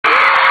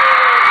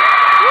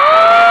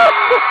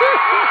I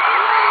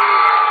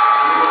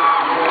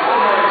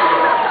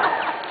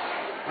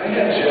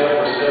had Jeff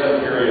for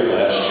 7th period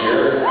last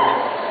year,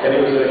 and he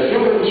was a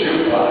human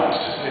jukebox.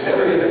 You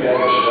never get the guy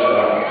to shut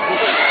up.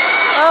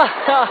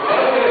 But I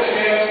don't get a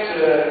chance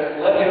to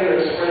let him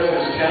express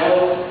his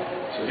talent,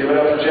 so give it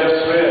up for Jeff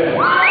Smith.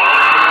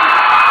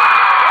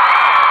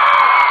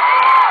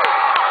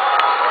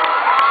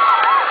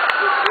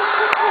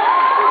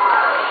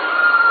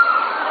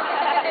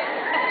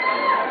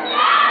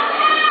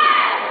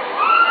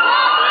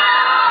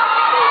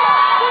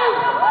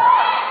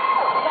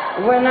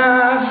 When I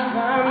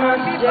find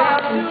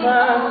myself in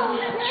times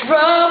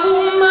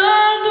trouble,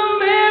 Mother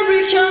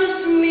Mary comes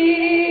to me,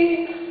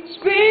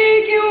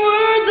 speaking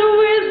words of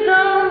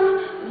wisdom,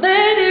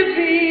 let it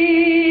be.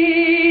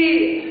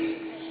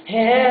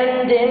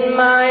 And in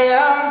my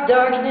hour of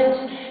darkness,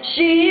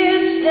 she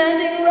is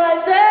standing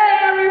right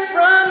there in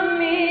front of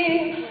me.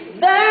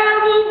 There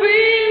will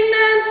be an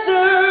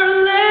answer,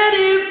 let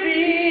it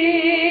be.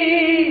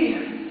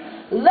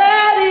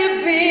 Let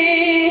it be,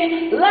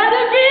 let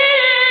it be.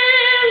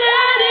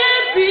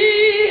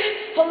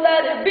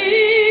 Let it be,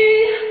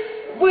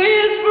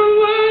 whisper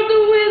words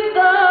of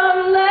wisdom,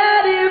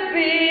 let it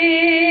be.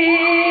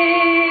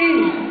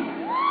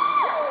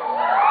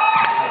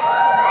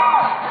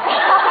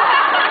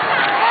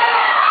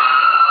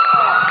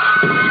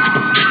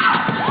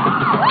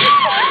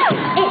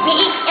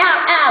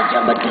 I'll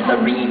jump into the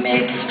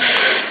remix.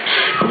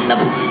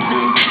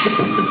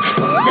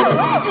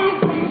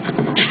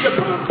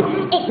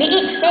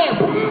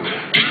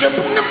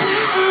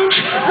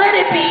 Let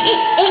it be,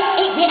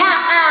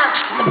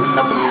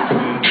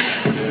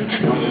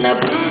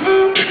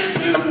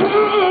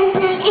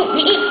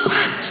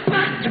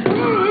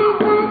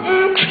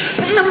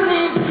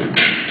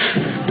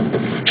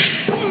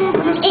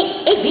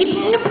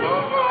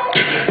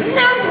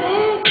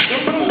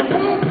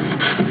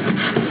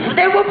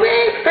 there will be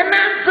an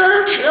answer,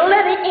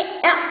 let it be,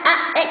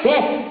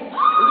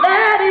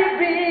 let it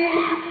be,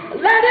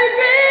 let it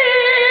be,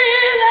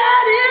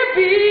 let it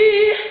be,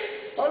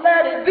 oh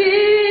let it be,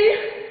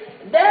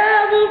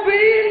 there will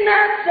be an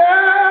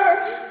answer,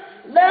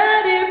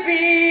 let it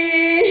be.